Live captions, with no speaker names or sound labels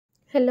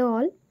Hello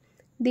all.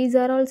 These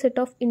are all set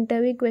of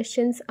interview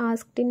questions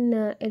asked in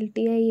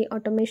LTI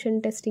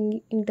Automation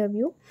testing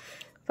interview.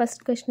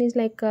 First question is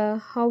like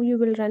how you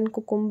will run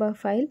Cucumber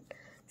file.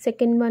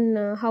 Second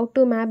one, how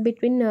to map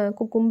between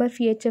Cucumber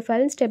feature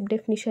file and step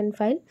definition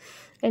file.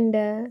 And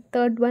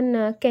third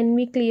one, can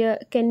we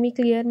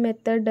clear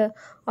method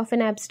of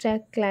an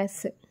abstract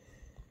class.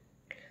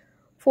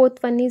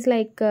 Fourth one is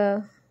like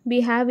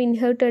we have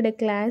inherited a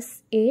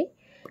class A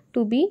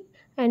to B,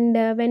 and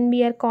when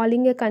we are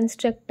calling a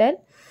constructor,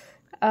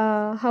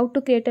 how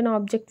to create an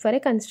object for a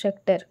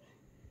constructor.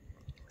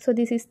 So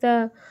this is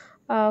the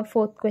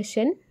fourth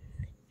question.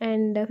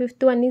 And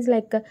fifth one is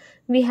like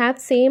we have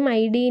same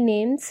ID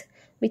names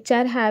which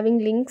are having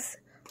links,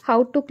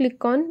 how to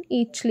click on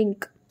each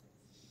link.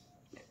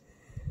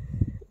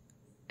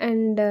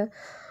 And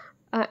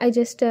I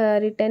just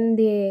written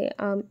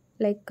the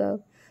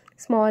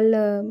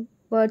small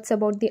words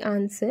about the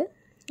answer.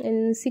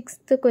 And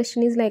sixth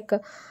question is like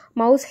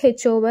mouse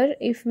h over,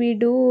 if we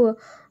do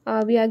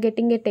we are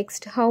getting a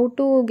text, how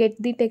to get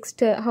the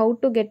text, how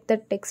to get the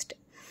text.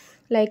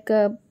 Like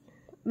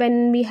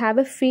when we have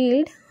a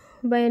field,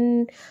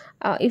 when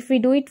if we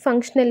do it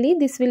functionally,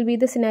 this will be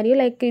the scenario.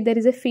 Like there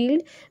is a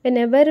field,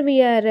 whenever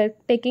we are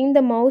taking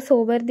the mouse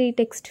over the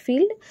text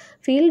field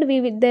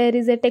there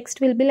is a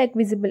text will be like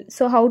visible.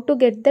 So how to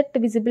get that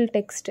visible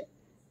text?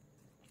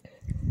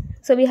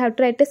 So we have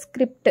to write a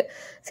script,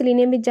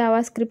 Selenium with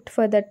JavaScript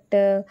for that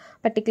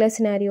particular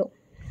scenario.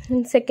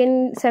 And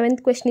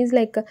seventh question is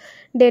like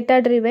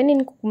data driven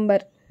in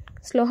Cucumber.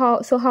 So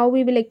how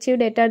we will achieve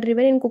data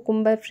driven in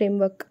Cucumber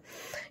framework.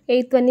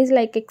 Eighth one is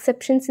like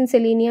exceptions in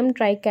Selenium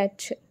try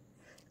catch.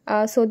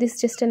 So this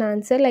is just an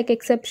answer, like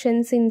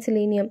exceptions in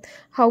Selenium,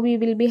 how we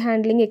will be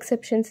handling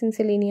exceptions in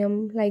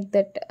Selenium, like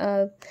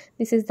that.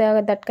 This is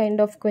that kind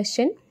of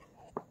question.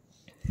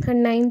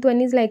 And ninth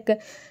one is like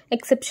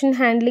exception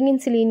handling in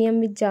Selenium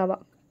with Java.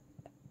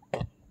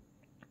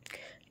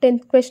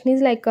 10th question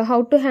is like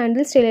how to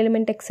handle stale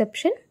element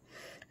exception,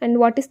 and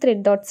what is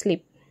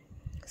thread.sleep.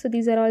 So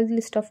these are all the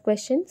list of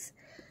questions.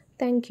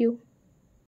 Thank you.